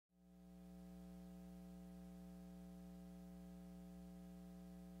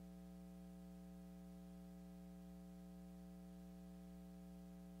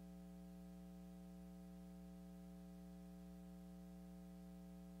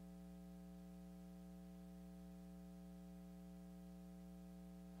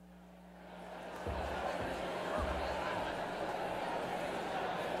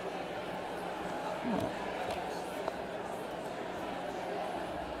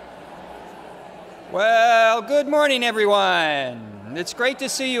Well, good morning, everyone. It's great to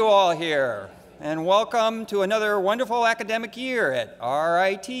see you all here, and welcome to another wonderful academic year at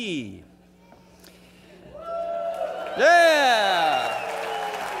RIT. Yeah!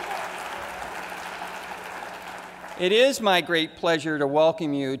 It is my great pleasure to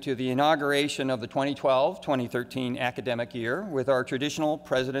welcome you to the inauguration of the 2012-2013 academic year with our traditional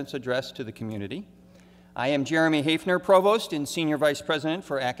President's Address to the community. I am Jeremy Haefner, Provost and Senior Vice President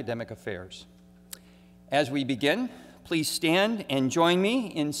for Academic Affairs. As we begin, please stand and join me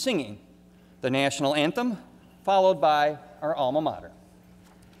in singing the national anthem, followed by our alma mater.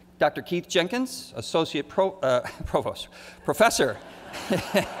 Dr. Keith Jenkins, Associate Professor.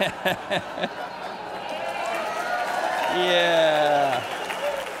 Yeah.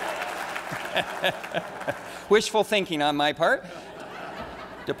 Wishful thinking on my part.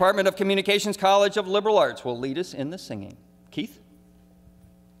 Department of Communications College of Liberal Arts will lead us in the singing. Keith?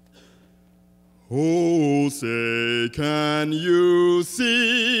 Oh, say, can you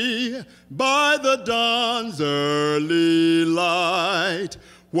see by the dawn's early light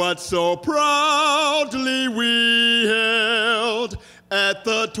what so proudly we held at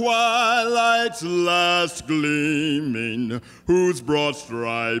the twilight's last gleaming, whose broad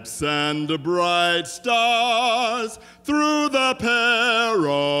stripes and bright stars through the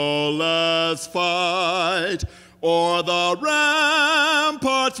perilous fight o'er the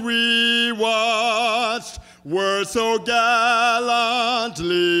ramparts we watched were so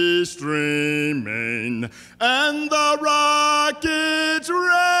gallantly streaming, and the rocket's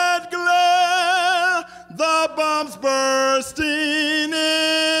red glare, the bombs bursting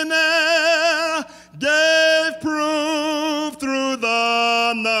in air, gave proof through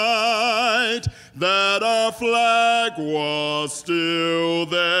the night that our flag was still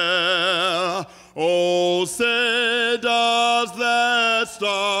there. Oh, say does that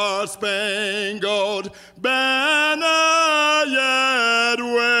star-spangled banner yet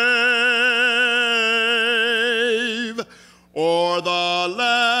wave o'er the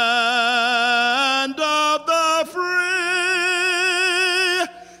land of the free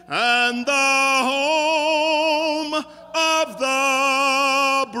and the home of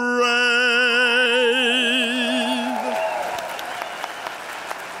the brave?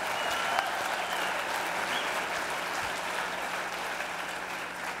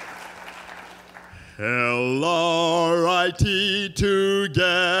 RIT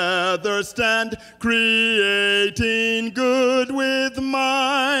together stand, creating good with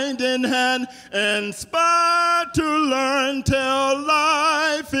mind in hand, inspired to learn till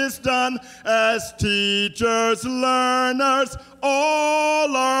life is done. As teachers, learners,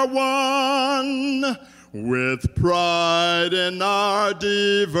 all are one. With pride in our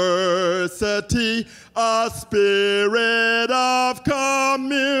diversity, a spirit of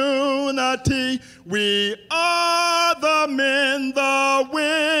community, we are the men, the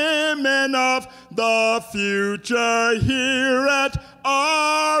women of the future here at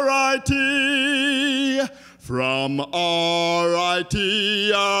RIT. From RIT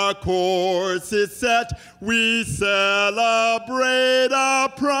our course is set, we celebrate a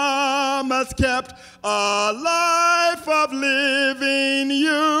promise kept, a life of living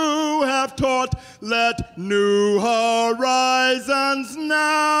you have taught. Let new horizons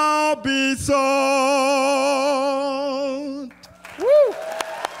now be sought. Woo!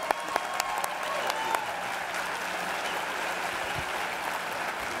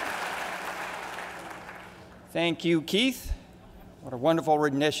 Thank you, Keith. What a wonderful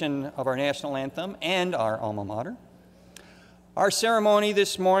rendition of our national anthem and our alma mater. Our ceremony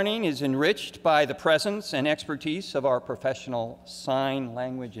this morning is enriched by the presence and expertise of our professional sign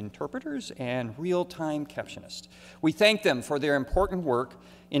language interpreters and real-time captionists. We thank them for their important work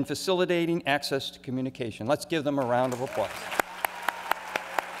in facilitating access to communication. Let's give them a round of applause.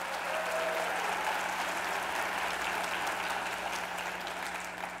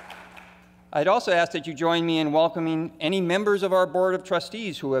 I'd also ask that you join me in welcoming any members of our Board of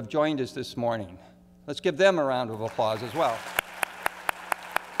Trustees who have joined us this morning. Let's give them a round of applause as well.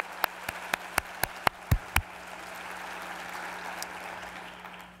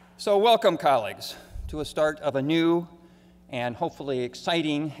 So welcome, colleagues, to a start of a new and hopefully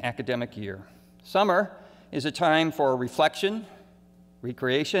exciting academic year. Summer is a time for reflection,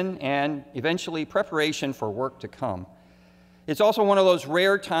 recreation, and eventually preparation for work to come. It's also one of those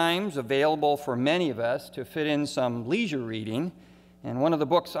rare times available for many of us to fit in some leisure reading, and one of the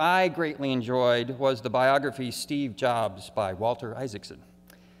books I greatly enjoyed was the biography Steve Jobs by Walter Isaacson.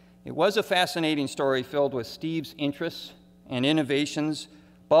 It was a fascinating story filled with Steve's interests and innovations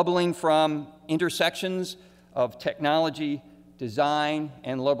bubbling from intersections of technology design,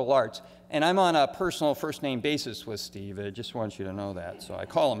 and liberal arts. And I'm on a personal first-name basis with Steve. I just want you to know that, so I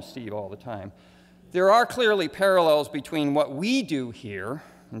call him Steve all the time. There are clearly parallels between what we do here,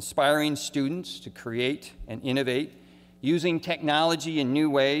 inspiring students to create and innovate, using technology in new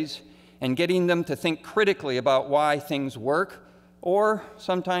ways, and getting them to think critically about why things work or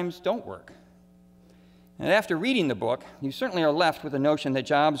sometimes don't work. And after reading the book, you certainly are left with the notion that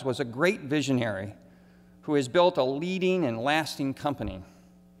Jobs was a great visionary who has built a leading and lasting company.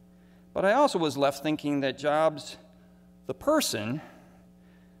 But I also was left thinking that Jobs, the person,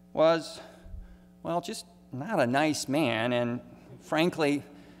 was, well, just not a nice man, and frankly,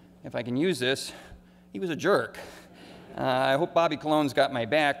 if I can use this, he was a jerk. I hope Bobby Cologne's got my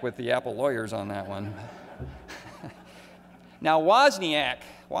back with the Apple lawyers on that one. Now, Wozniak,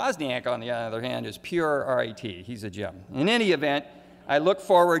 on the other hand, is pure RIT. He's a gem. In any event, I look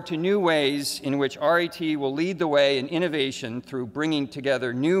forward to new ways in which RIT will lead the way in innovation through bringing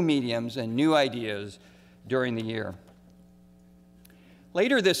together new mediums and new ideas during the year.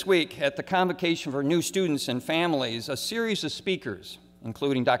 Later this week, at the Convocation for New Students and Families, a series of speakers,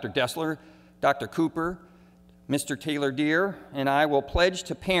 including Dr. Destler, Dr. Cooper, Mr. Taylor-Deer, and I will pledge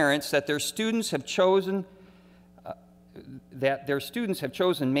to parents that their students have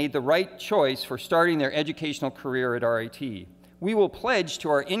made the right choice for starting their educational career at RIT. We will pledge to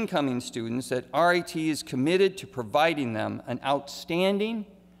our incoming students that RIT is committed to providing them an outstanding,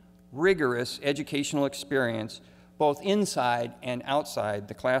 rigorous educational experience, both inside and outside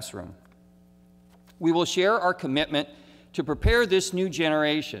the classroom. We will share our commitment to prepare this new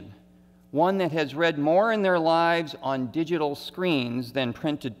generation, one that has read more in their lives on digital screens than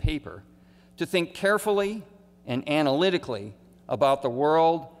printed paper, to think carefully and analytically about the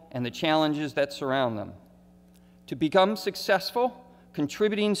world and the challenges that surround them, to become successful,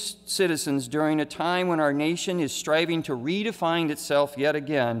 contributing citizens during a time when our nation is striving to redefine itself yet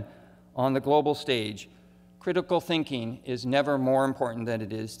again on the global stage. Critical thinking is never more important than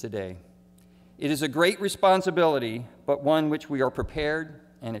it is today. It is a great responsibility, but one which we are prepared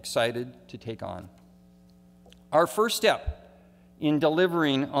and excited to take on. Our first step in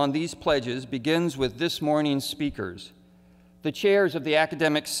delivering on these pledges begins with this morning's speakers, the chairs of the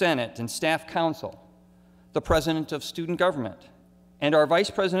Academic Senate and Staff Council, the President of Student Government, and our Vice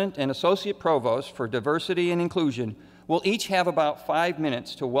President and Associate Provost for Diversity and Inclusion will each have about 5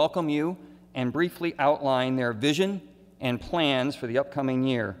 minutes to welcome you and briefly outline their vision and plans for the upcoming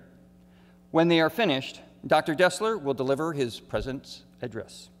year. When they are finished, Dr. Destler will deliver his President's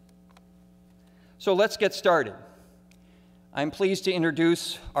address. So let's get started. I'm pleased to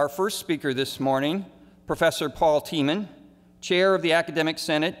introduce our first speaker this morning, Professor Paul Tymann, Chair of the Academic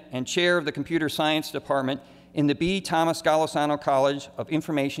Senate and Chair of the Computer Science Department in the B. Thomas Golisano College of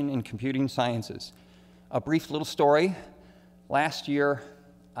Information and Computing Sciences. A brief little story. Last year,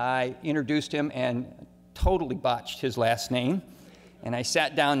 I introduced him and totally botched his last name. And I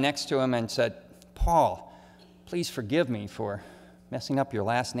sat down next to him and said, "Paul, please forgive me for messing up your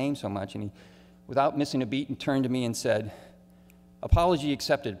last name so much." And he, without missing a beat, and turned to me and said, "Apology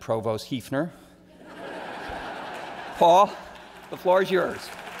accepted, Provost Haefner." Paul, the floor is yours.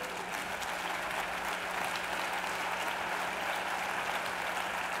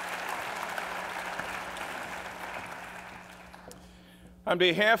 On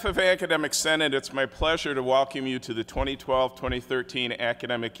behalf of Academic Senate, it's my pleasure to welcome you to the 2012-2013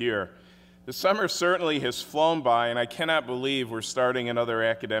 academic year. The summer certainly has flown by, and I cannot believe we're starting another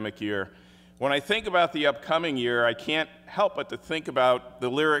academic year. When I think about the upcoming year, I can't help but to think about the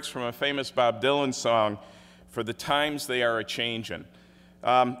lyrics from a famous Bob Dylan song, "For the times they are a-changin'."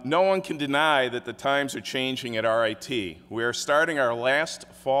 No one can deny that the times are changing at RIT. We are starting our last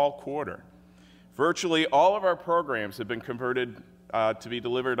fall quarter. Virtually all of our programs have been converted to be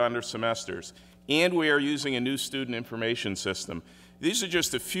delivered under semesters, and we are using a new student information system. These are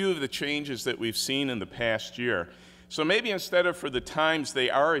just a few of the changes that we've seen in the past year. So maybe instead of "for the times they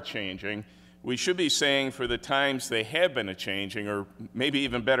are a-changing," we should be saying "for the times they have been a-changing," or maybe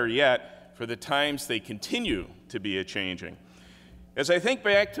even better yet, "for the times they continue to be a-changing." As I think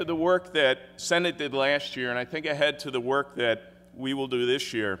back to the work that Senate did last year, and I think ahead to the work that we will do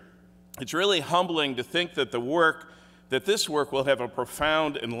this year, it's really humbling to think that this work will have a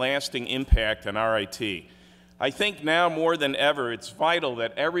profound and lasting impact on RIT. I think now more than ever, it's vital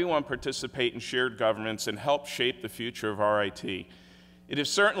that everyone participate in shared governments and help shape the future of RIT. It is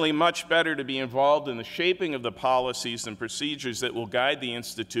certainly much better to be involved in the shaping of the policies and procedures that will guide the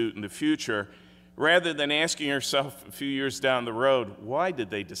Institute in the future, rather than asking yourself a few years down the road, why did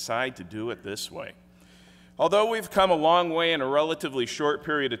they decide to do it this way? Although we've come a long way in a relatively short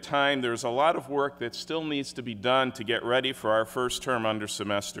period of time, there's a lot of work that still needs to be done to get ready for our first term under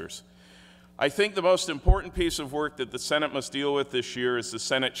semesters. I think the most important piece of work that the Senate must deal with this year is the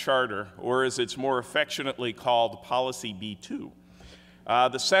Senate Charter, or as it's more affectionately called, Policy B2.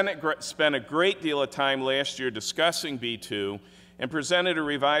 The Senate spent a great deal of time last year discussing B2 and presented a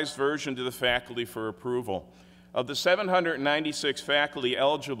revised version to the faculty for approval. Of the 796 faculty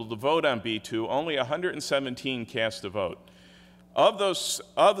eligible to vote on B2, only 117 cast a vote. Of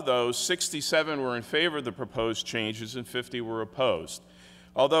those, 67 were in favor of the proposed changes and 50 were opposed.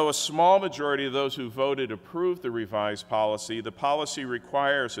 Although a small majority of those who voted approved the revised policy, the policy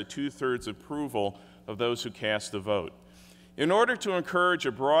requires a 2/3 approval of those who cast a vote. In order to encourage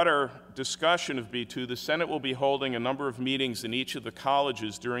a broader discussion of B2, the Senate will be holding a number of meetings in each of the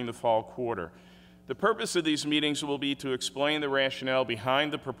colleges during the fall quarter. The purpose of these meetings will be to explain the rationale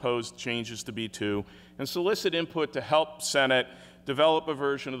behind the proposed changes to B2 and solicit input to help Senate develop a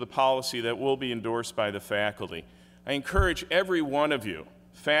version of the policy that will be endorsed by the faculty. I encourage every one of you,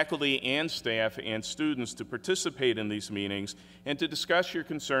 faculty and staff and students, to participate in these meetings and to discuss your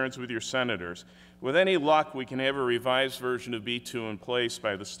concerns with your senators. With any luck, we can have a revised version of B2 in place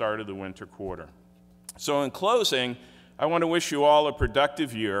by the start of the winter quarter. So in closing, I want to wish you all a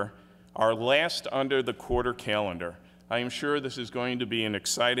productive year, our last under the quarter calendar. I am sure this is going to be an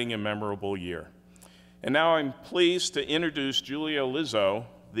exciting and memorable year. And now I'm pleased to introduce Julia Lisuzzo,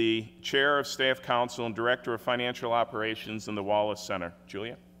 the Chair of Staff Council and Director of Financial Operations in the Wallace Center.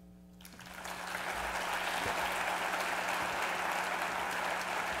 Julia.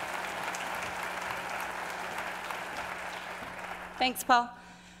 Thanks, Paul.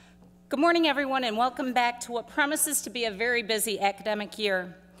 Good morning, everyone, and welcome back to what promises to be a very busy academic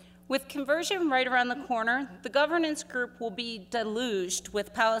year. With conversion right around the corner, the governance group will be deluged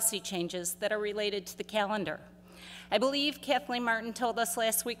with policy changes that are related to the calendar. I believe Kathleen Martin told us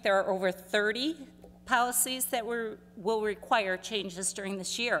last week there are over 30 policies that will require changes during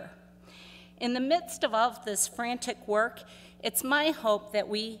this year. In the midst of all of this frantic work, it's my hope that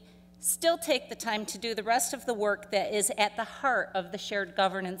we still take the time to do the rest of the work that is at the heart of the shared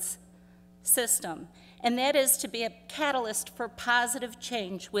governance system, and that is to be a catalyst for positive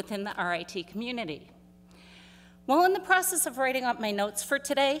change within the RIT community. While in the process of writing up my notes for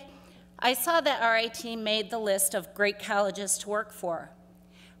today, I saw that RIT made the list of great colleges to work for.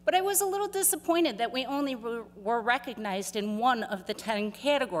 But I was a little disappointed that we only were recognized in one of the 10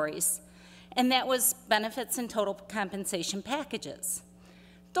 categories, and that was benefits and total compensation packages.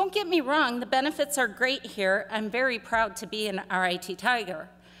 Don't get me wrong, the benefits are great here. I'm very proud to be an RIT Tiger.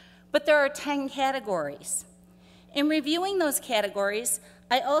 But there are 10 categories. In reviewing those categories,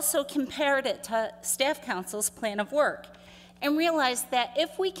 I also compared it to Staff Council's plan of work and realized that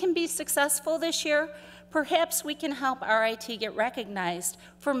if we can be successful this year, perhaps we can help RIT get recognized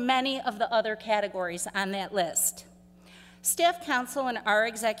for many of the other categories on that list. Staff Council and our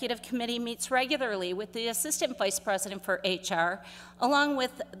Executive Committee meets regularly with the Assistant Vice President for HR, along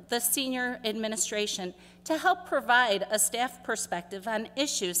with the senior administration, to help provide a staff perspective on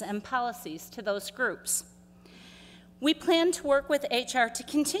issues and policies to those groups. We plan to work with HR to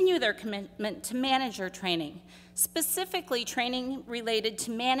continue their commitment to manager training, specifically training related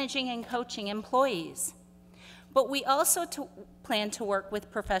to managing and coaching employees. But we also plan to work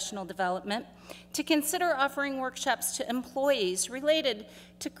with professional development to consider offering workshops to employees related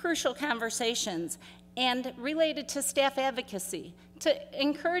to crucial conversations and related to staff advocacy to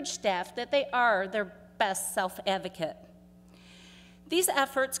encourage staff that they are their best self-advocate. These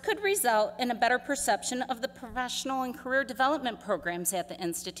efforts could result in a better perception of the professional and career development programs at the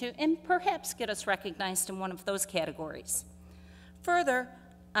Institute and perhaps get us recognized in one of those categories. Further,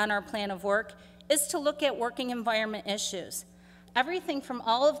 on our plan of work is to look at working environment issues. Everything from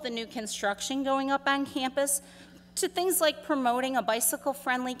all of the new construction going up on campus to things like promoting a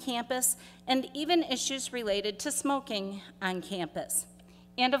bicycle-friendly campus and even issues related to smoking on campus.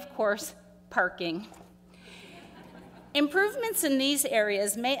 And of course, parking. Improvements in these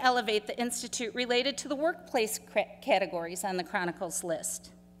areas may elevate the Institute related to the workplace categories on the Chronicles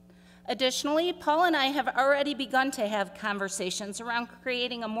list. Additionally, Paul and I have already begun to have conversations around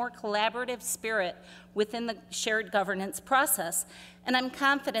creating a more collaborative spirit within the shared governance process, and I'm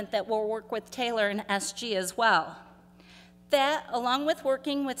confident that we'll work with Taylor and SG as well. That, along with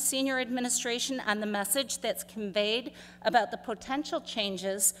working with senior administration on the message that's conveyed about the potential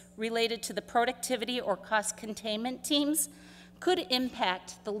changes related to the productivity or cost containment teams, could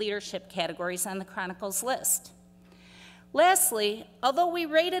impact the leadership categories on the Chronicles list. Lastly, although we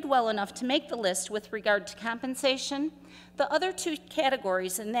rated well enough to make the list with regard to compensation, the other two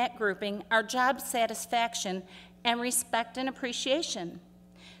categories in that grouping are job satisfaction and respect and appreciation.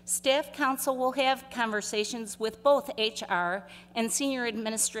 Staff Council will have conversations with both HR and senior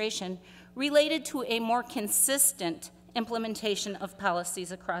administration related to a more consistent implementation of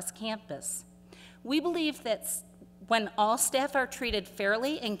policies across campus. We believe that when all staff are treated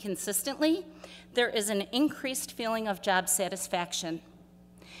fairly and consistently, there is an increased feeling of job satisfaction.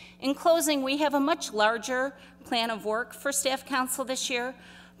 In closing, we have a much larger plan of work for Staff Council this year,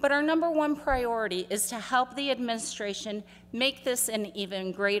 but our #1 priority is to help the administration make this an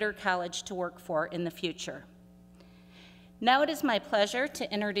even greater college to work for in the future. Now it is my pleasure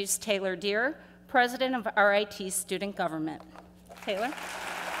to introduce Taylor Deere, President of RIT Student Government. Taylor.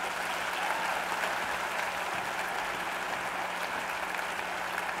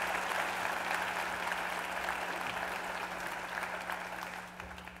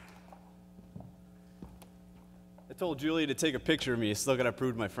 I told Julia to take a picture of me. I still got to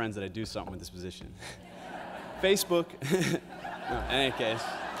prove to my friends that I do something with this position. Facebook. No, in any case.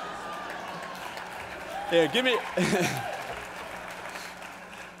 Here, give me.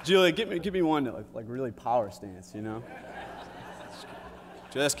 Julia, give me one that like really power stance, you know?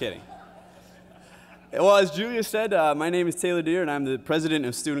 Just kidding. Well, as Julia said, my name is Taylor Deere, and I'm the President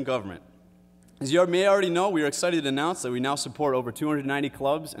of Student Government. As you may already know, we are excited to announce that we now support over 290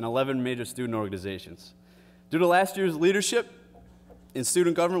 clubs and 11 major student organizations. Due to last year's leadership in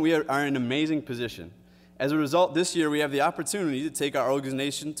student government, we are in an amazing position. As a result, this year we have the opportunity to take our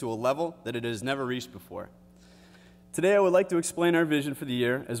organization to a level that it has never reached before. Today I would like to explain our vision for the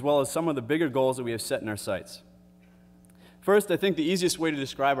year, as well as some of the bigger goals that we have set in our sights. First, I think the easiest way to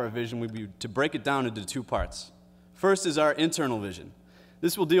describe our vision would be to break it down into two parts. First is our internal vision.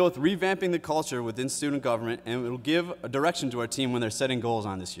 This will deal with revamping the culture within student government, and it will give a direction to our team when they're setting goals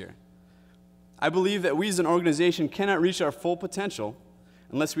on this year. I believe that we as an organization cannot reach our full potential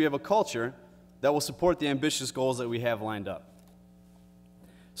unless we have a culture that will support the ambitious goals that we have lined up.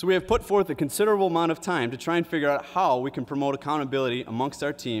 So we have put forth a considerable amount of time to try and figure out how we can promote accountability amongst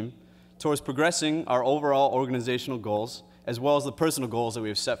our team towards progressing our overall organizational goals, as well as the personal goals that we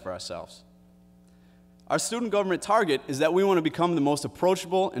have set for ourselves. Our student government target is that we want to become the most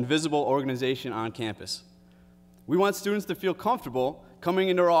approachable and visible organization on campus. We want students to feel comfortable coming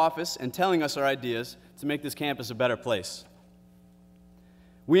into our office and telling us our ideas to make this campus a better place.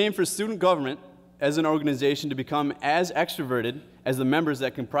 We aim for student government as an organization to become as extroverted as the members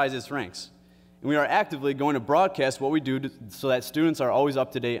that comprise its ranks. And we are actively going to broadcast what we do so that students are always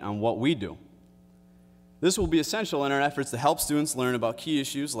up to date on what we do. This will be essential in our efforts to help students learn about key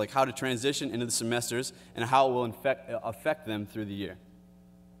issues like how to transition into the semesters and how it will affect them through the year.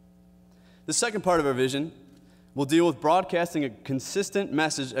 The second part of our vision will deal with broadcasting a consistent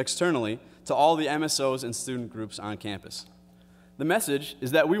message externally to all the MSOs and student groups on campus. The message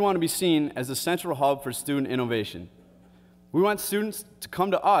is that we want to be seen as the central hub for student innovation. We want students to come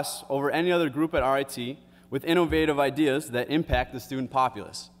to us over any other group at RIT with innovative ideas that impact the student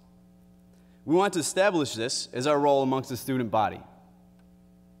populace. We want to establish this as our role amongst the student body.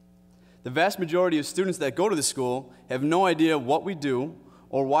 The vast majority of students that go to the school have no idea what we do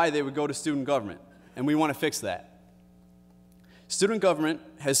or why they would go to student government, and we want to fix that. Student government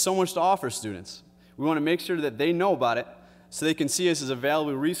has so much to offer students. We want to make sure that they know about it so they can see us as a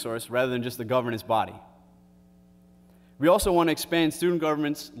valuable resource rather than just the governance body. We also want to expand student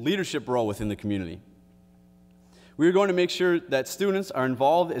government's leadership role within the community. We are going to make sure that students are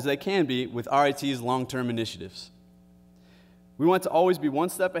involved as they can be with RIT's long-term initiatives. We want to always be one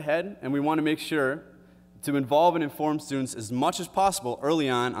step ahead, and we want to make sure to involve and inform students as much as possible early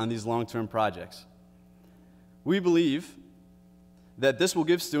on these long-term projects. We believe that this will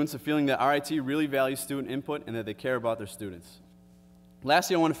give students a feeling that RIT really values student input and that they care about their students.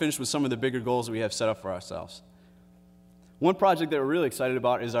 Lastly, I want to finish with some of the bigger goals that we have set up for ourselves. One project that we're really excited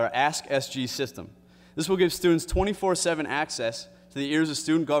about is our Ask SG system. This will give students 24/7 access to the ears of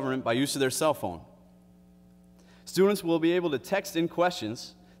student government by use of their cell phone. Students will be able to text in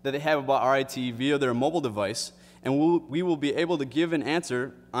questions that they have about RIT via their mobile device, and we will be able to give an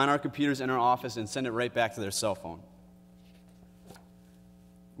answer on our computers in our office and send it right back to their cell phone.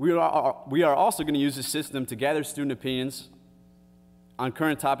 We are also going to use this system to gather student opinions on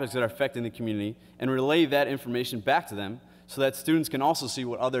current topics that are affecting the community and relay that information back to them so that students can also see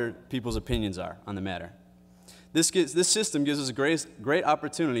what other people's opinions are on the matter. This system gives us a great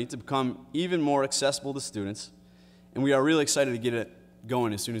opportunity to become even more accessible to students, and we are really excited to get it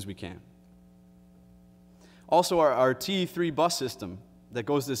going as soon as we can. Also, our T3 bus system that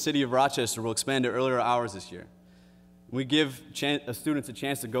goes to the city of Rochester will expand to earlier hours this year. We give students a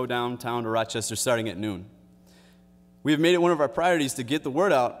chance to go downtown to Rochester starting at noon. We have made it one of our priorities to get the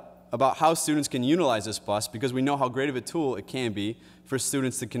word out about how students can utilize this bus because we know how great of a tool it can be for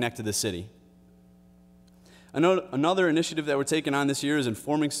students to connect to the city. Another initiative that we're taking on this year is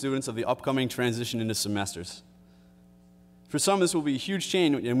informing students of the upcoming transition into semesters. For some, this will be a huge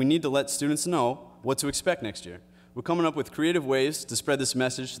change, and we need to let students know what to expect next year. We're coming up with creative ways to spread this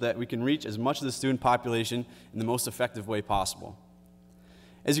message so that we can reach as much of the student population in the most effective way possible.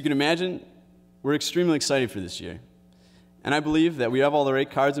 As you can imagine, we're extremely excited for this year. And I believe that we have all the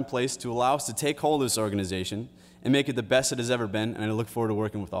right cards in place to allow us to take hold of this organization and make it the best it has ever been, and I look forward to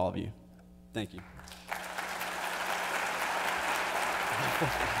working with all of you. Thank you.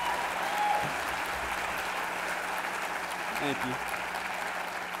 Thank you.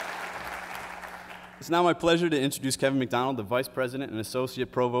 It's now my pleasure to introduce Kevin McDonald, the Vice President and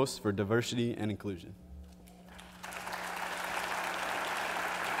Associate Provost for Diversity and Inclusion.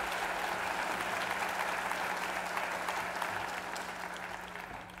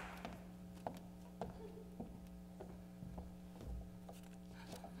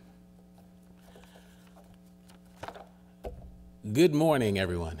 Good morning,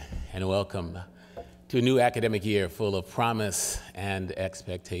 everyone, and welcome to a new academic year full of promise and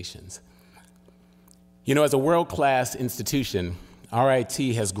expectations. You know, as a world-class institution, RIT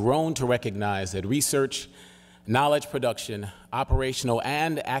has grown to recognize that research, knowledge production, operational,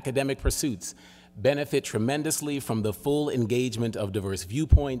 and academic pursuits benefit tremendously from the full engagement of diverse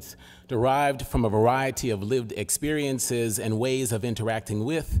viewpoints derived from a variety of lived experiences and ways of interacting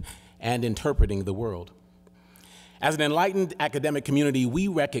with and interpreting the world. As an enlightened academic community, we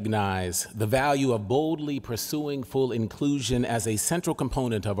recognize the value of boldly pursuing full inclusion as a central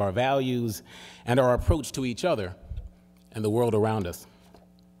component of our values and our approach to each other and the world around us.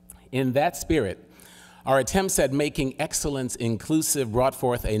 In that spirit, our attempts at making excellence inclusive brought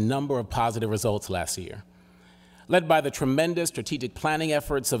forth a number of positive results last year. Led by the tremendous strategic planning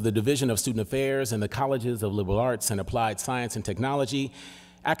efforts of the Division of Student Affairs and the Colleges of Liberal Arts and Applied Science and Technology,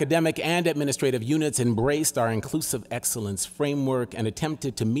 academic and administrative units embraced our inclusive excellence framework and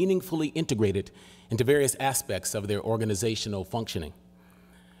attempted to meaningfully integrate it into various aspects of their organizational functioning.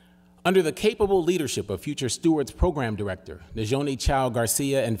 Under the capable leadership of future Stewards Program Director Najoni Chow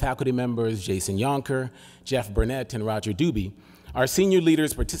Garcia and faculty members Jason Yonker, Jeff Burnett, and Roger Doobie, our senior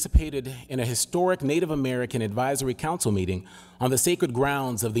leaders participated in a historic Native American Advisory Council meeting on the sacred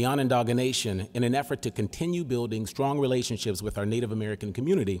grounds of the Onondaga Nation in an effort to continue building strong relationships with our Native American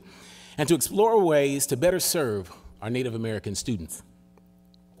community and to explore ways to better serve our Native American students.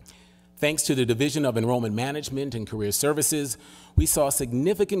 Thanks to the Division of Enrollment Management and Career Services, we saw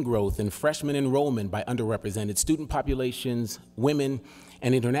significant growth in freshman enrollment by underrepresented student populations, women,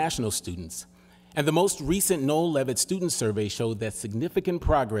 and international students. And the most recent Noel Levitt student survey showed that significant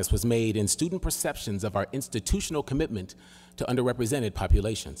progress was made in student perceptions of our institutional commitment to underrepresented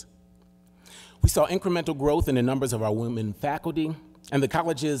populations. We saw incremental growth in the numbers of our women faculty, and the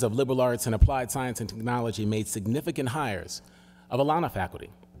Colleges of Liberal Arts and Applied Science and Technology made significant hires of Alana faculty.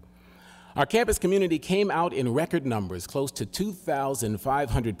 Our campus community came out in record numbers, close to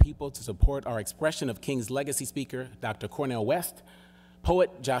 2,500 people, to support our Expression of King's Legacy speaker, Dr. Cornel West,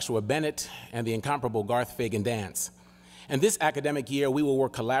 poet Joshua Bennett, and the incomparable Garth Fagan Dance. And this academic year, we will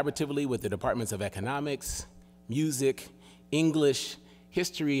work collaboratively with the Departments of Economics, Music, English,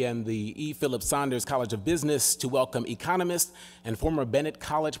 History, and the E. Philip Saunders College of Business to welcome economist and former Bennett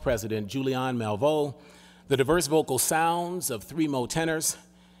College president Julianne Malveaux, the diverse vocal sounds of three Mo tenors,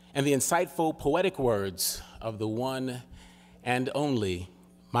 and the insightful poetic words of the one and only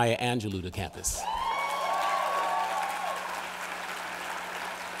Maya Angelou to campus.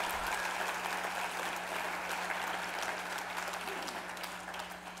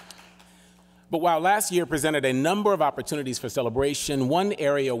 But while last year presented a number of opportunities for celebration, one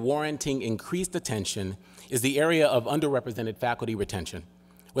area warranting increased attention is the area of underrepresented faculty retention.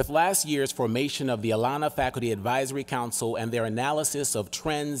 With last year's formation of the Alana Faculty Advisory Council and their analysis of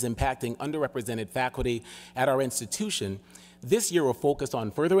trends impacting underrepresented faculty at our institution, this year will focus on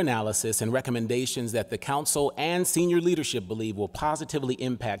further analysis and recommendations that the council and senior leadership believe will positively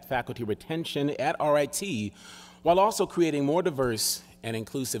impact faculty retention at RIT, while also creating more diverse and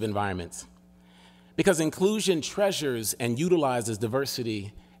inclusive environments. Because inclusion treasures and utilizes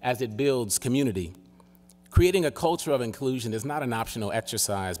diversity as it builds community. Creating a culture of inclusion is not an optional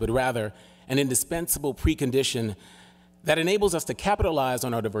exercise, but rather an indispensable precondition that enables us to capitalize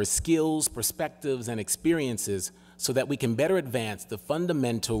on our diverse skills, perspectives, and experiences so that we can better advance the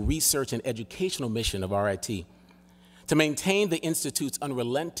fundamental research and educational mission of RIT. To maintain the Institute's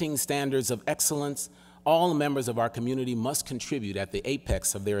unrelenting standards of excellence, All members of our community must contribute at the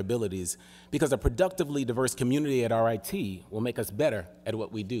apex of their abilities because a productively diverse community at RIT will make us better at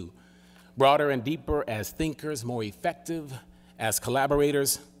what we do. Broader and deeper as thinkers, more effective as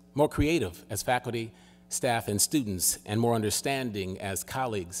collaborators, more creative as faculty, staff, and students, and more understanding as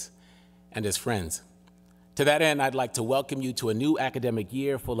colleagues and as friends. To that end, I'd like to welcome you to a new academic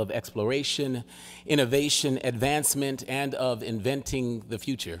year full of exploration, innovation, advancement, and of inventing the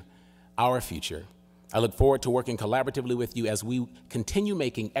future, our future. I look forward to working collaboratively with you as we continue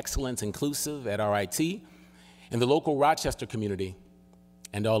making excellence inclusive at RIT, in the local Rochester community,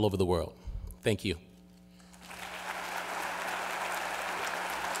 and all over the world. Thank you.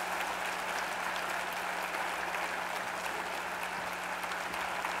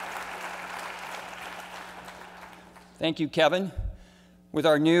 Thank you, Kevin. With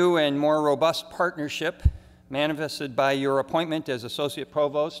our new and more robust partnership, manifested by your appointment as Associate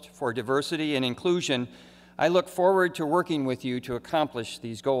Provost for Diversity and Inclusion, I look forward to working with you to accomplish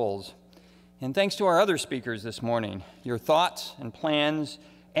these goals. And thanks to our other speakers this morning, your thoughts and plans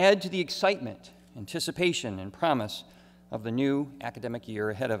add to the excitement, anticipation, and promise of the new academic year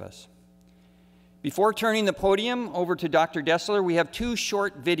ahead of us. Before turning the podium over to Dr. Destler, we have two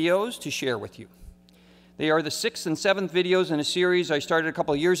short videos to share with you. They are the 6th and 7th videos in a series I started a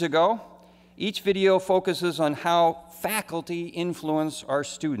couple years ago. Each video focuses on how faculty influence our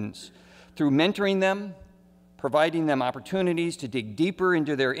students through mentoring them, providing them opportunities to dig deeper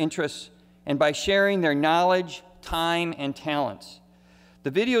into their interests, and by sharing their knowledge, time, and talents. The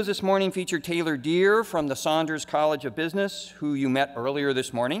videos this morning feature Taylor Deere from the Saunders College of Business, who you met earlier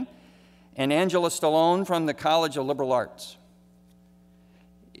this morning, and Angela Stallone from the College of Liberal Arts.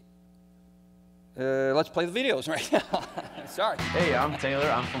 Let's play the videos right now. Sorry. Hey, I'm Taylor.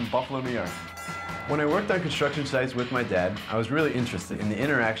 I'm from Buffalo, New York. When I worked on construction sites with my dad, I was really interested in the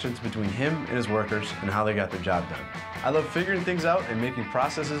interactions between him and his workers and how they got their job done. I love figuring things out and making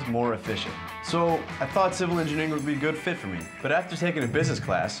processes more efficient. So I thought civil engineering would be a good fit for me. But after taking a business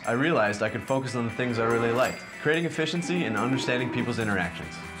class, I realized I could focus on the things I really liked, creating efficiency and understanding people's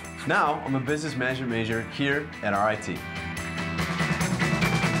interactions. Now, I'm a business management major here at RIT.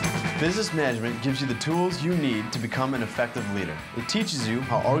 Business management gives you the tools you need to become an effective leader. It teaches you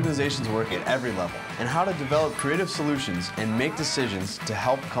how organizations work at every level and how to develop creative solutions and make decisions to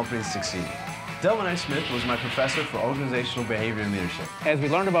help companies succeed. Delvin Smith was my professor for organizational behavior and leadership. As we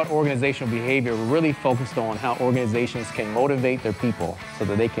learned about organizational behavior, we really focused on how organizations can motivate their people so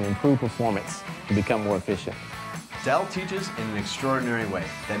that they can improve performance to become more efficient. Del teaches in an extraordinary way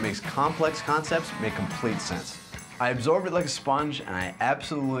that makes complex concepts make complete sense. I absorbed it like a sponge, and I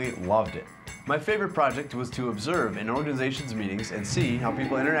absolutely loved it. My favorite project was to observe in organizations' meetings and see how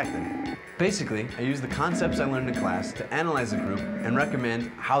people interacted. Basically, I used the concepts I learned in class to analyze the group and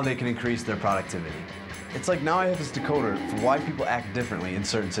recommend how they can increase their productivity. It's like now I have this decoder for why people act differently in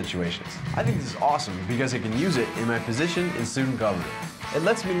certain situations. I think this is awesome because I can use it in my position in student government. It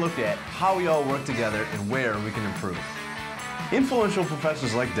lets me look at how we all work together and where we can improve. Influential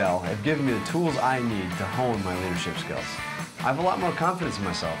professors like Del have given me the tools I need to hone my leadership skills. I have a lot more confidence in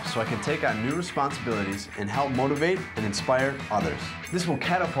myself, so I can take on new responsibilities and help motivate and inspire others. This will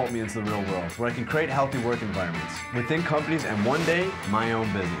catapult me into the real world, where I can create healthy work environments within companies and one day, my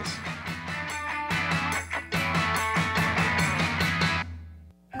own business.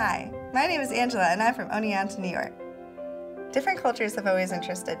 Hi, my name is Angela and I'm from Oneonta, New York. Different cultures have always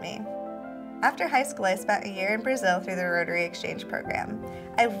interested me. After high school, I spent a year in Brazil through the Rotary Exchange program.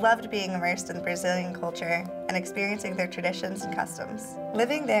 I loved being immersed in Brazilian culture and experiencing their traditions and customs.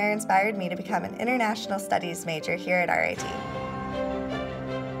 Living there inspired me to become an international studies major here at RIT.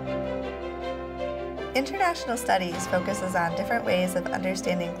 International studies focuses on different ways of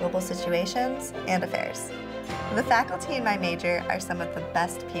understanding global situations and affairs. The faculty in my major are some of the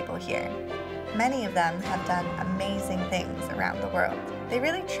best people here. Many of them have done amazing things around the world. They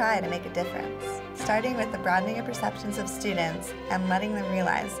really try to make a difference, starting with the broadening of perceptions of students and letting them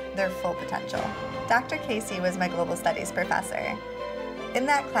realize their full potential. Dr. Casey was my global studies professor. In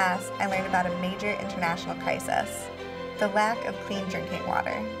that class, I learned about a major international crisis, the lack of clean drinking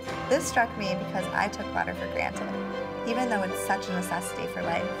water. This struck me because I took water for granted, even though it's such a necessity for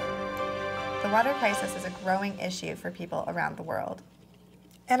life. The water crisis is a growing issue for people around the world.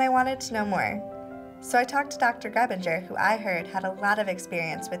 And I wanted to know more. So I talked to Dr. Grebinger, who I heard had a lot of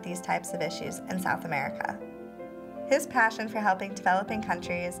experience with these types of issues in South America. His passion for helping developing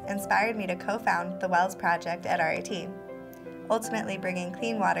countries inspired me to co-found the Wells Project at RIT, ultimately bringing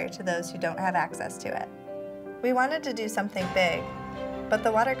clean water to those who don't have access to it. We wanted to do something big, but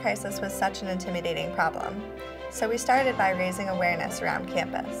the water crisis was such an intimidating problem, so we started by raising awareness around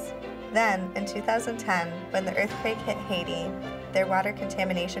campus. Then, in 2010, when the earthquake hit Haiti, their water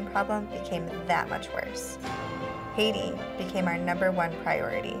contamination problem became that much worse. Haiti became our #1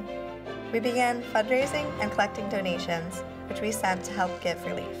 priority. We began fundraising and collecting donations, which we sent to help give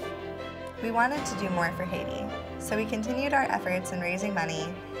relief. We wanted to do more for Haiti, so we continued our efforts in raising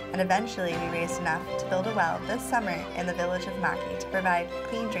money, and eventually we raised enough to build a well this summer in the village of Maki to provide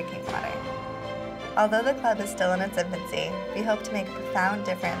clean drinking water. Although the club is still in its infancy, we hope to make a profound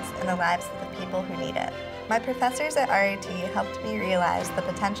difference in the lives of the people who need it. My professors at RIT helped me realize the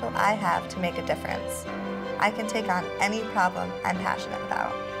potential I have to make a difference. I can take on any problem I'm passionate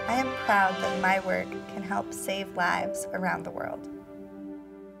about. I am proud that my work can help save lives around the world.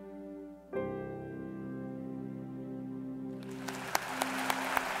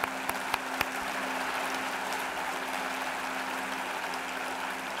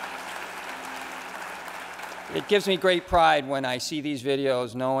 It gives me great pride when I see these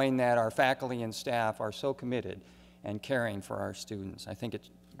videos knowing that our faculty and staff are so committed and caring for our students. I think it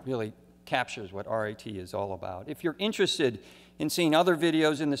really captures what RIT is all about. If you're interested in seeing other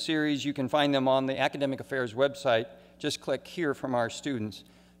videos in the series, you can find them on the Academic Affairs website. Just click here from our students.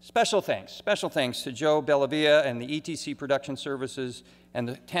 Special thanks to Joe Bellavia and the ETC Production Services and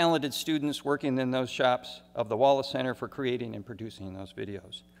the talented students working in those shops of the Wallace Center for creating and producing those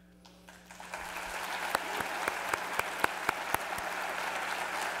videos.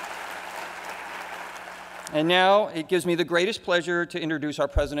 And now it gives me the greatest pleasure to introduce our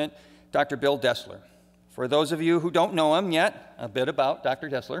president, Dr. Bill Destler. For those of you who don't know him yet, a bit about Dr.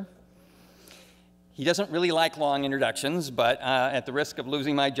 Destler. He doesn't really like long introductions, but at the risk of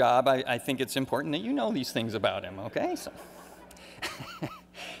losing my job, I think it's important that you know these things about him, okay? So.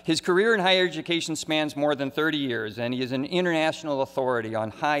 His career in higher education spans more than 30 years, and he is an international authority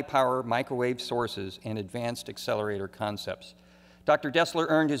on high-power microwave sources and advanced accelerator concepts. Dr. Destler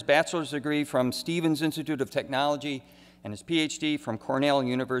earned his bachelor's degree from Stevens Institute of Technology and his PhD from Cornell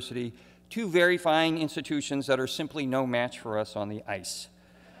University, two very fine institutions that are simply no match for us on the ice.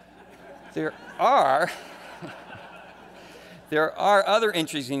 There are other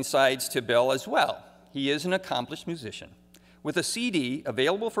interesting sides to Bill as well. He is an accomplished musician with a CD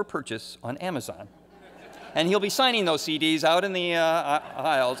available for purchase on Amazon. And he'll be signing those CDs out in the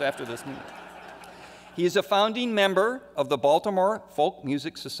aisles after this meeting. He is a founding member of the Baltimore Folk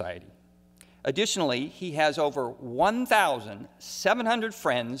Music Society. Additionally, he has over 1,700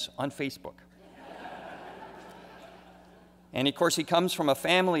 friends on Facebook. And of course, he comes from a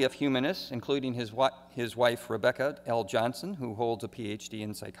family of humanists, including his wife, Rebecca L. Johnson, who holds a PhD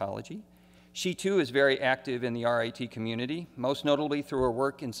in psychology. She, too, is very active in the RIT community, most notably through her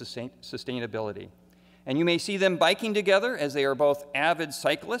work in sustainability. And you may see them biking together as they are both avid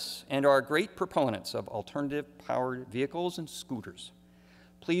cyclists and are great proponents of alternative-powered vehicles and scooters.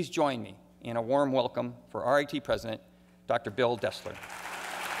 Please join me in a warm welcome for RIT President, Dr. Bill Destler.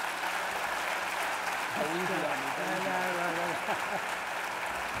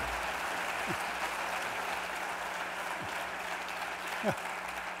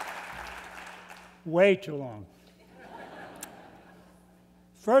 Way too long.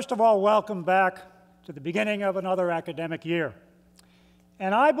 First of all, welcome back to the beginning of another academic year.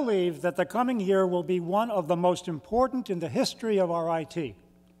 And I believe that the coming year will be one of the most important in the history of RIT,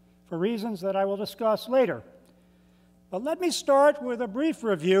 for reasons that I will discuss later. But let me start with a brief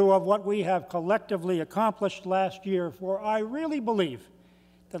review of what we have collectively accomplished last year, for I really believe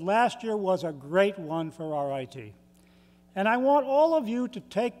that last year was a great one for RIT. And I want all of you to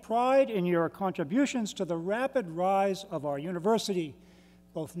take pride in your contributions to the rapid rise of our university,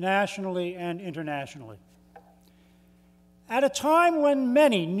 both nationally and internationally. At a time when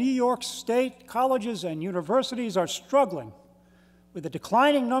many New York State colleges and universities are struggling with a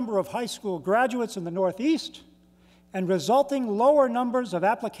declining number of high school graduates in the Northeast and resulting lower numbers of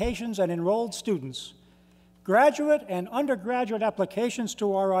applications and enrolled students, graduate and undergraduate applications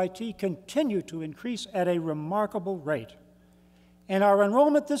to RIT continue to increase at a remarkable rate. And our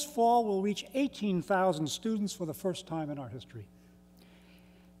enrollment this fall will reach 18,000 students for the first time in our history.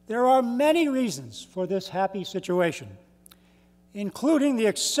 There are many reasons for this happy situation, including the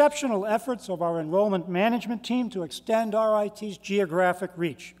exceptional efforts of our enrollment management team to extend RIT's geographic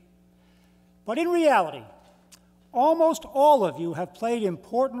reach. But in reality, almost all of you have played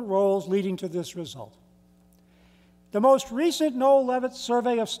important roles leading to this result. The most recent Noel Levitt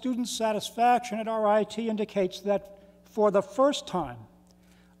survey of student satisfaction at RIT indicates that for the first time,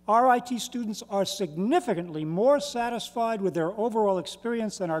 RIT students are significantly more satisfied with their overall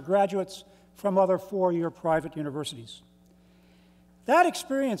experience than our graduates from other four-year private universities. That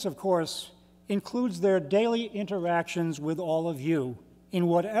experience, of course, includes their daily interactions with all of you in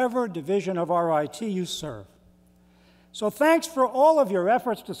whatever division of RIT you serve. So thanks for all of your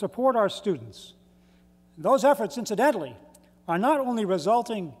efforts to support our students. Those efforts, incidentally, are not only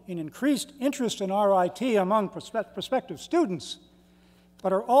resulting in increased interest in RIT among prospective students,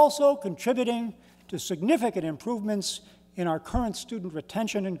 but are also contributing to significant improvements in our current student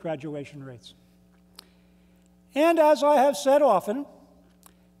retention and graduation rates. And as I have said often,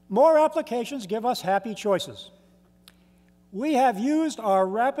 more applications give us happy choices. We have used our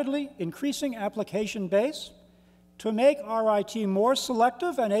rapidly increasing application base to make RIT more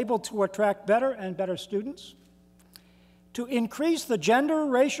selective and able to attract better and better students, to increase the gender,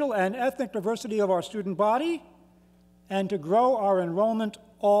 racial, and ethnic diversity of our student body, and to grow our enrollment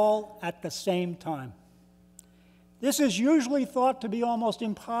all at the same time. This is usually thought to be almost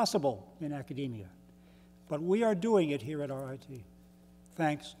impossible in academia, but we are doing it here at RIT.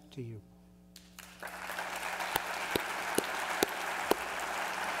 Thanks to you.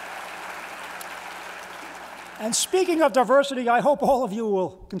 And speaking of diversity, I hope all of you will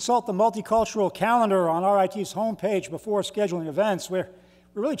consult the multicultural calendar on RIT's homepage before scheduling events. We're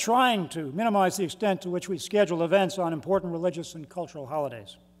really trying to minimize the extent to which we schedule events on important religious and cultural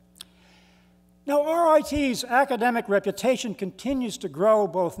holidays. Now, RIT's academic reputation continues to grow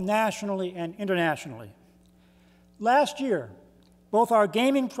both nationally and internationally. Last year, both our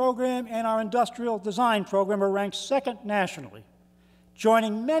gaming program and our industrial design program were ranked second nationally,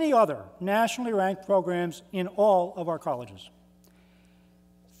 joining many other nationally ranked programs in all of our colleges.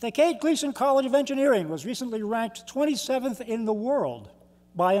 The Kate Gleason College of Engineering was recently ranked 27th in the world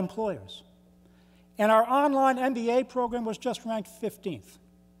by employers, and our online MBA program was just ranked 15th.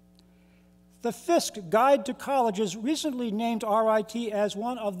 The Fisk Guide to Colleges recently named RIT as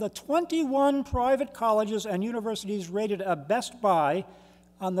one of the 21 private colleges and universities rated a Best Buy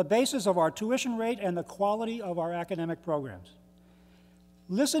on the basis of our tuition rate and the quality of our academic programs.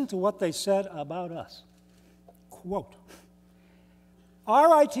 Listen to what they said about us. Quote,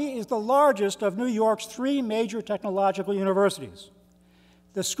 RIT is the largest of New York's 3 major technological universities.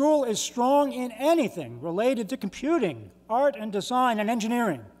 The school is strong in anything related to computing, art and design and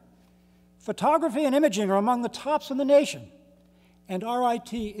engineering. Photography and imaging are among the tops in the nation, and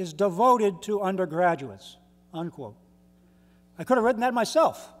RIT is devoted to undergraduates, unquote. I could have written that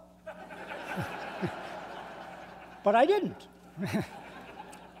myself, but I didn't.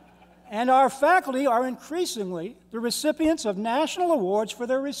 And our faculty are increasingly the recipients of national awards for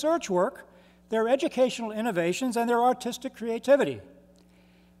their research work, their educational innovations, and their artistic creativity.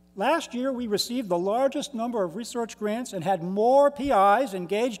 Last year, we received the largest number of research grants and had more PIs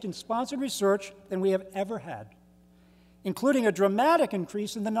engaged in sponsored research than we have ever had, including a dramatic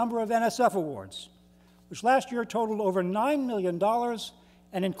increase in the number of NSF awards, which last year totaled over $9 million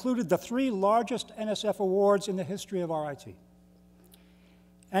and included the 3 largest NSF awards in the history of RIT.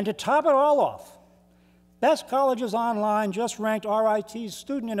 And to top it all off, Best Colleges Online just ranked RIT's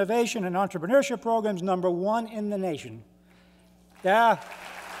student innovation and entrepreneurship programs #1 in the nation. Yeah.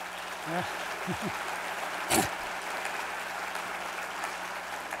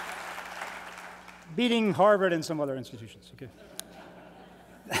 Beating Harvard and some other institutions.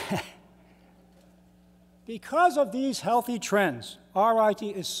 Okay. Because of these healthy trends, RIT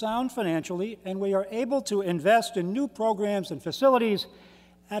is sound financially, and we are able to invest in new programs and facilities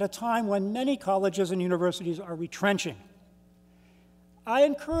at a time when many colleges and universities are retrenching. I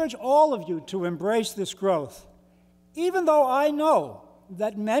encourage all of you to embrace this growth, even though I know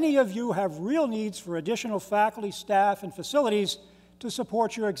that many of you have real needs for additional faculty, staff, and facilities to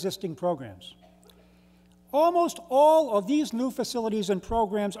support your existing programs. Almost all of these new facilities and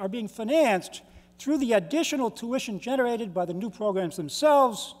programs are being financed through the additional tuition generated by the new programs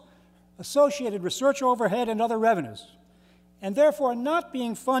themselves, associated research overhead, and other revenues, and therefore not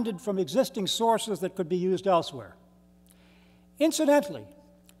being funded from existing sources that could be used elsewhere. Incidentally,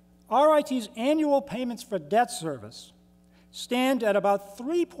 RIT's annual payments for debt service stand at about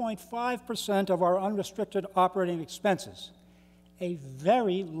 3.5% of our unrestricted operating expenses, a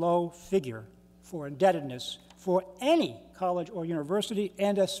very low figure for indebtedness for any college or university,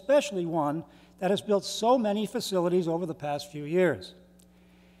 and especially one that has built so many facilities over the past few years.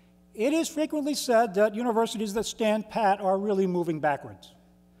 It is frequently said that universities that stand pat are really moving backwards,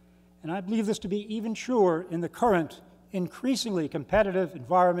 and I believe this to be even truer in the current, increasingly competitive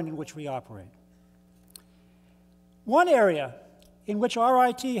environment in which we operate. One area in which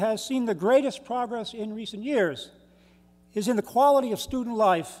RIT has seen the greatest progress in recent years is in the quality of student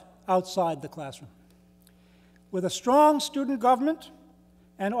life outside the classroom. With a strong student government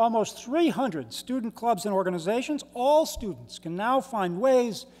and almost 300 student clubs and organizations, all students can now find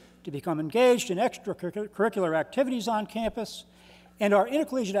ways to become engaged in extracurricular activities on campus and our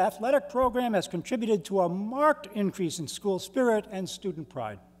intercollegiate athletic program has contributed to a marked increase in school spirit and student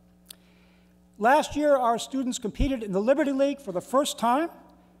pride. Last year, our students competed in the Liberty League for the first time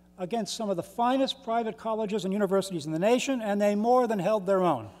against some of the finest private colleges and universities in the nation, and they more than held their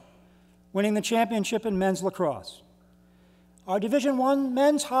own, winning the championship in men's lacrosse. Our Division I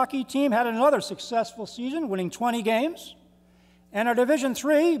men's hockey team had another successful season, winning 20 games, and our Division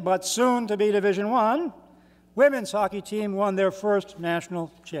III, but soon to be Division I, women's hockey team won their first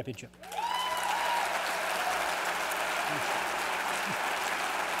national championship.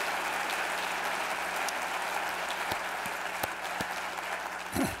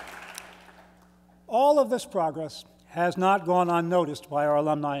 All of this progress has not gone unnoticed by our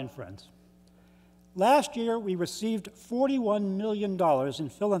alumni and friends. Last year, we received $41 million in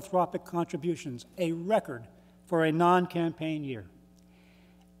philanthropic contributions, a record for a non-campaign year.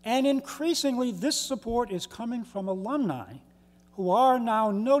 And increasingly, this support is coming from alumni who are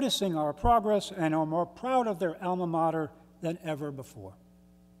now noticing our progress and are more proud of their alma mater than ever before.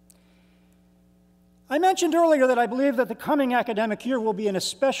 I mentioned earlier that I believe that the coming academic year will be an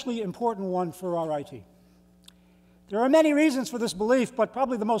especially important one for RIT. There are many reasons for this belief, but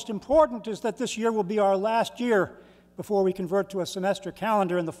probably the most important is that this year will be our last year before we convert to a semester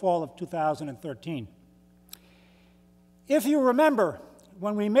calendar in the fall of 2013. If you remember,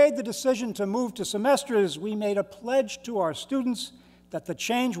 when we made the decision to move to semesters, we made a pledge to our students that the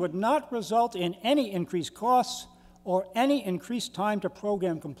change would not result in any increased costs or any increased time to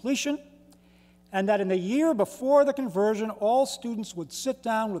program completion, and that in the year before the conversion, all students would sit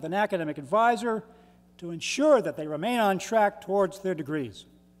down with an academic advisor to ensure that they remain on track towards their degrees.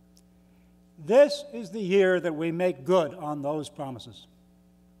 This is the year that we make good on those promises.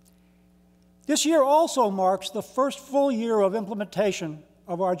 This year also marks the first full year of implementation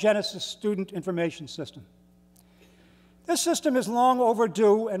of our Genesis Student Information System. This system is long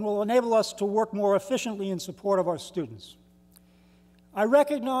overdue and will enable us to work more efficiently in support of our students. I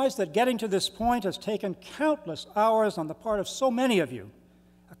recognize that getting to this point has taken countless hours on the part of so many of you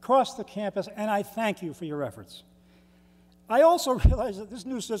across the campus, and I thank you for your efforts. I also realize that this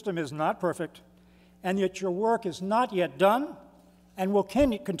new system is not perfect, and that your work is not yet done, and will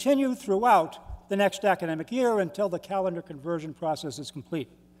continue throughout the next academic year until the calendar conversion process is complete.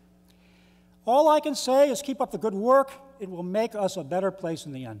 All I can say is keep up the good work. It will make us a better place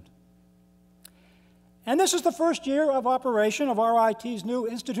in the end. And this is the first year of operation of RIT's new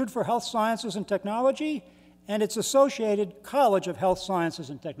Institute for Health Sciences and Technology and its associated College of Health Sciences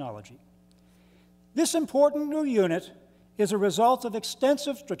and Technology. This important new unit is a result of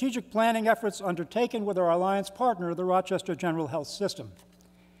extensive strategic planning efforts undertaken with our alliance partner, the Rochester General Health System.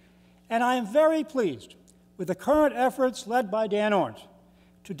 And I am very pleased with the current efforts led by Dan Ornt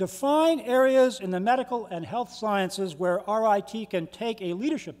to define areas in the medical and health sciences where RIT can take a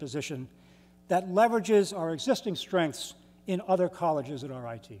leadership position that leverages our existing strengths in other colleges at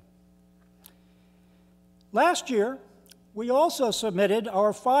RIT. Last year, we also submitted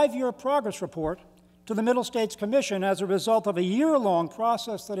our 5-year progress report to the Middle States Commission as a result of a year-long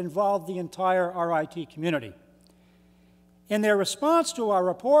process that involved the entire RIT community. In their response to our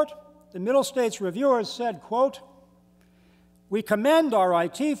report, the Middle States reviewers said, quote, "We commend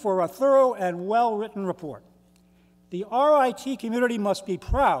RIT for a thorough and well-written report. The RIT community must be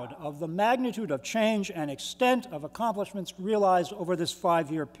proud of the magnitude of change and extent of accomplishments realized over this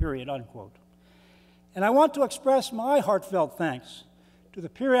 5-year period," unquote. And I want to express my heartfelt thanks to the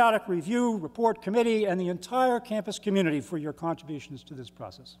Periodic Review Report Committee and the entire campus community for your contributions to this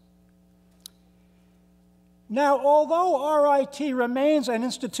process. Now, although RIT remains an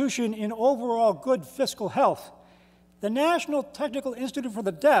institution in overall good fiscal health, the National Technical Institute for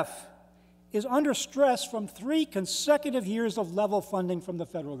the Deaf is under stress from 3 consecutive years of level funding from the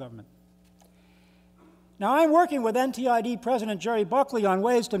federal government. Now, I'm working with NTID President Jerry Buckley on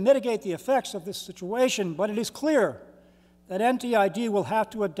ways to mitigate the effects of this situation, but it is clear that NTID will have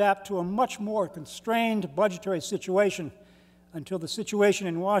to adapt to a much more constrained budgetary situation until the situation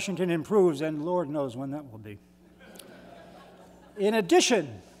in Washington improves, and Lord knows when that will be. In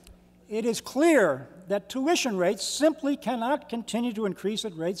addition, it is clear that tuition rates simply cannot continue to increase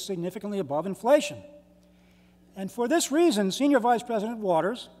at rates significantly above inflation. And for this reason, Senior Vice President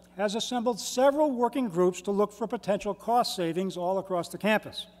Waters has assembled several working groups to look for potential cost savings all across the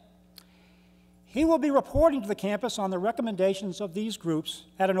campus. He will be reporting to the campus on the recommendations of these groups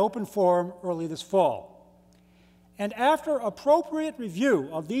at an open forum early this fall. And after appropriate review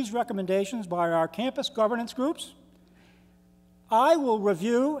of these recommendations by our campus governance groups, I will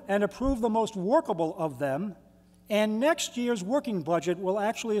review and approve the most workable of them, and next year's working budget will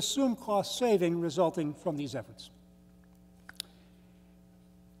actually assume cost saving resulting from these efforts.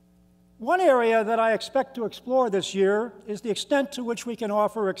 One area that I expect to explore this year is the extent to which we can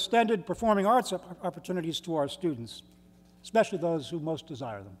offer extended performing arts opportunities to our students, especially those who most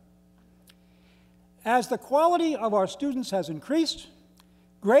desire them. As the quality of our students has increased,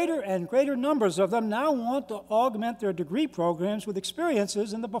 greater and greater numbers of them now want to augment their degree programs with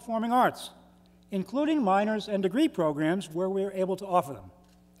experiences in the performing arts, including minors and degree programs where we are able to offer them.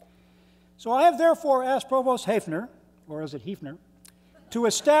 So I have therefore asked Provost Haefner, or is it Haefner, to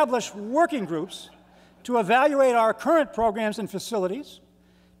establish working groups to evaluate our current programs and facilities,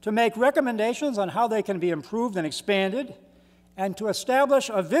 to make recommendations on how they can be improved and expanded, and to establish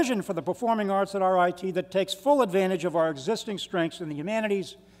a vision for the performing arts at RIT that takes full advantage of our existing strengths in the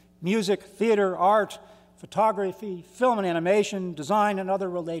humanities, music, theater, art, photography, film and animation, design, and other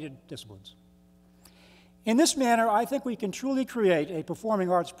related disciplines. In this manner, I think we can truly create a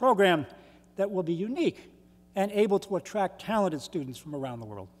performing arts program that will be unique and able to attract talented students from around the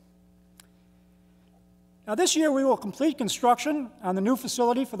world. Now, this year we will complete construction on the new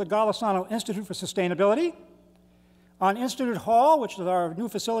facility for the Golisano Institute for Sustainability, on Institute Hall, which is our new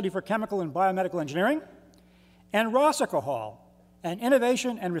facility for chemical and biomedical engineering, and Rossica Hall, an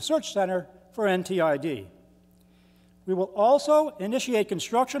innovation and research center for NTID. We will also initiate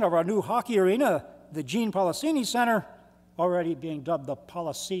construction of our new hockey arena, the Gene Policini Center, already being dubbed the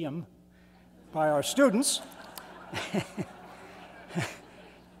Poliseum by our students.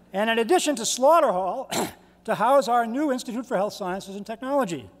 And in addition to Slaughter Hall, to house our new Institute for Health Sciences and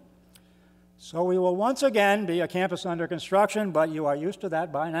Technology. So we will once again be a campus under construction, but you are used to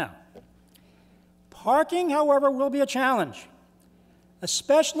that by now. Parking, however, will be a challenge,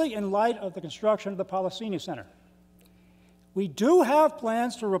 especially in light of the construction of the Policini Center. We do have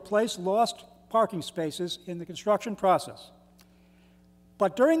plans to replace lost parking spaces in the construction process.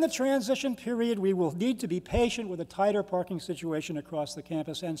 But during the transition period, we will need to be patient with a tighter parking situation across the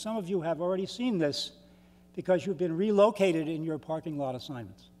campus, and some of you have already seen this because you've been relocated in your parking lot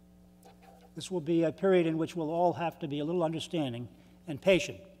assignments. This will be a period in which we'll all have to be a little understanding and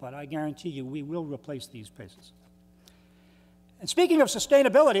patient, but I guarantee you we will replace these spaces. And speaking of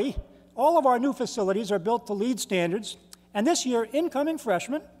sustainability, all of our new facilities are built to LEED standards, and this year incoming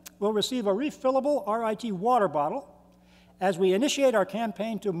freshmen will receive a refillable RIT water bottle as we initiate our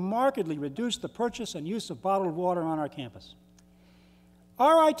campaign to markedly reduce the purchase and use of bottled water on our campus.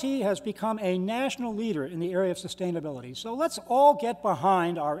 RIT has become a national leader in the area of sustainability, so let's all get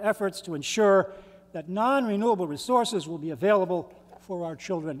behind our efforts to ensure that non-renewable resources will be available for our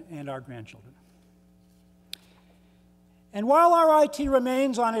children and our grandchildren. And while RIT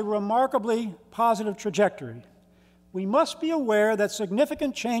remains on a remarkably positive trajectory, we must be aware that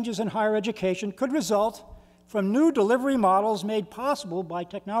significant changes in higher education could result from new delivery models made possible by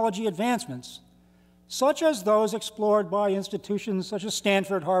technology advancements, such as those explored by institutions such as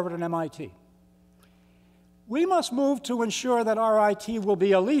Stanford, Harvard, and MIT. We must move to ensure that RIT will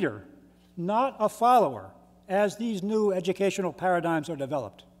be a leader, not a follower, as these new educational paradigms are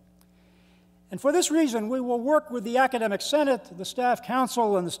developed. And for this reason, we will work with the Academic Senate, the Staff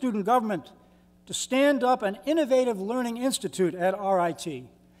Council, and the student government to stand up an innovative learning institute at RIT,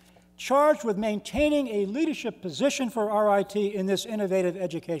 charged with maintaining a leadership position for RIT in this innovative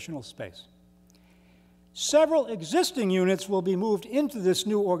educational space. Several existing units will be moved into this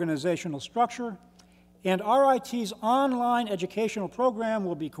new organizational structure, and RIT's online educational program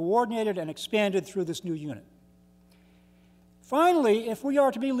will be coordinated and expanded through this new unit. Finally, if we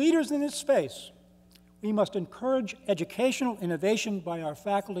are to be leaders in this space, we must encourage educational innovation by our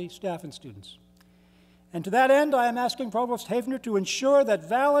faculty, staff, and students. And to that end, I am asking Provost Haefner to ensure that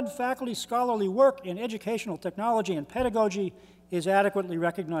valid faculty scholarly work in educational technology and pedagogy is adequately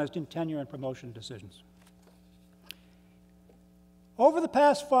recognized in tenure and promotion decisions. Over the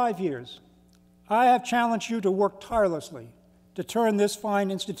past 5 years, I have challenged you to work tirelessly to turn this fine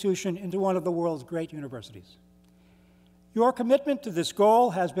institution into one of the world's great universities. Your commitment to this goal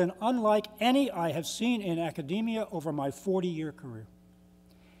has been unlike any I have seen in academia over my 40-year career.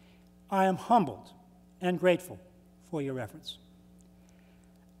 I am humbled and grateful for your efforts.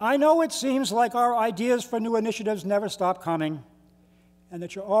 I know it seems like our ideas for new initiatives never stop coming and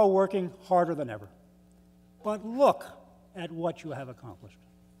that you're all working harder than ever. But look at what you have accomplished.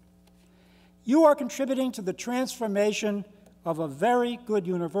 You are contributing to the transformation of a very good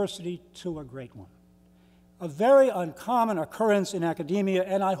university to a great one, a very uncommon occurrence in academia,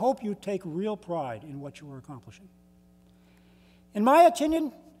 and I hope you take real pride in what you are accomplishing. In my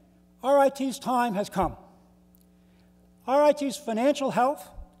opinion, RIT's time has come. RIT's financial health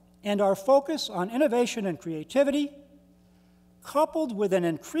and our focus on innovation and creativity coupled with an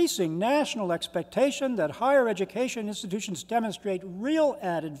increasing national expectation that higher education institutions demonstrate real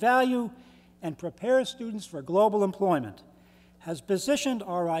added value and prepare students for global employment, has positioned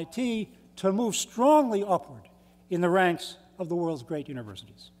RIT to move strongly upward in the ranks of the world's great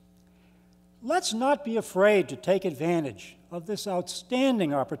universities. Let's not be afraid to take advantage of this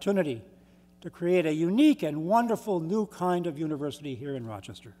outstanding opportunity to create a unique and wonderful new kind of university here in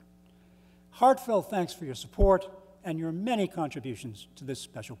Rochester. Heartfelt thanks for your support and your many contributions to this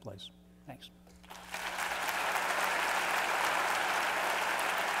special place. Thanks.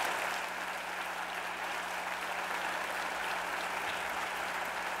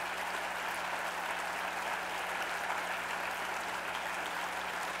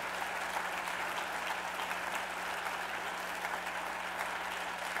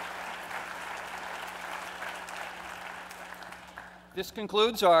 This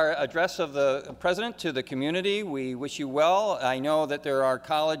concludes our address of the President to the community. We wish you well. I know that there are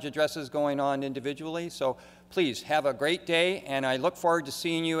college addresses going on individually, so please have a great day, and I look forward to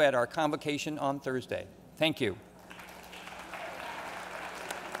seeing you at our convocation on Thursday. Thank you.